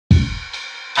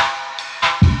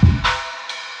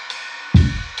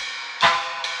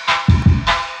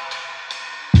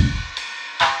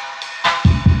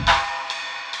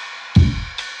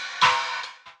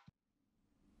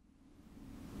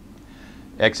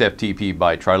XFTP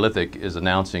by Trilithic is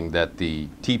announcing that the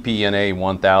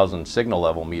TPNA-1000 signal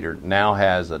level meter now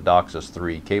has a DOCSIS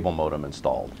 3 cable modem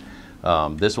installed.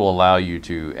 This will allow you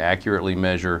to accurately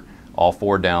measure all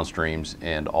 4 downstreams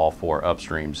and all 4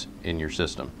 upstreams in your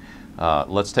system.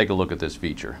 Let's take a look at this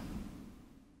feature.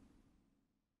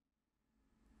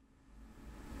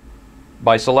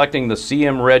 By selecting the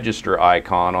CM register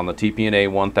icon on the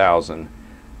TPNA-1000,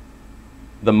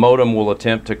 the modem will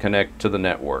attempt to connect to the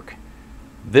network.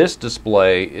 This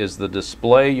display is the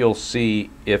display you'll see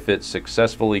if it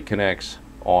successfully connects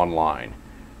online.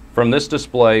 From this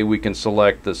display, we can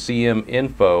select the CM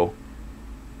info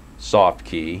soft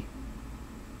key,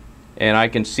 and I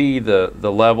can see the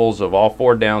levels of all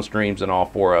 4 downstreams and all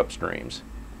 4 upstreams.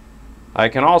 I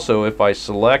can also, if I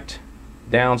select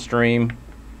downstream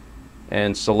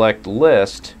and select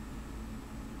list,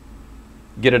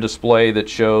 get a display that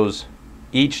shows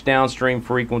each downstream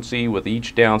frequency with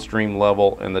each downstream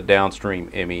level and the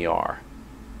downstream MER.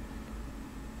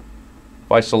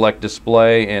 If I select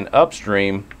display and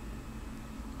upstream,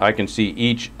 I can see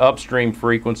each upstream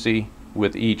frequency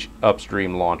with each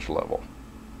upstream launch level.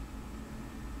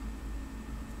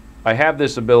 I have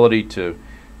this ability to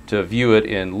view it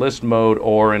in list mode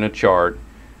or in a chart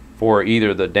for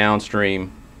either the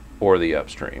downstream or the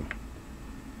upstream.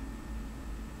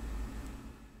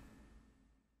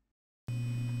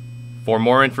 For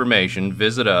more information,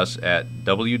 visit us at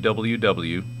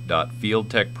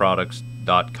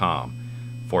www.fieldtechproducts.com.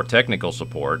 For technical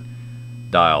support,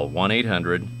 dial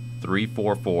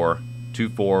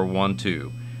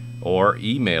 1-800-344-2412 or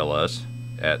email us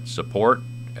at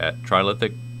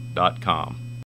support@trilithic.com.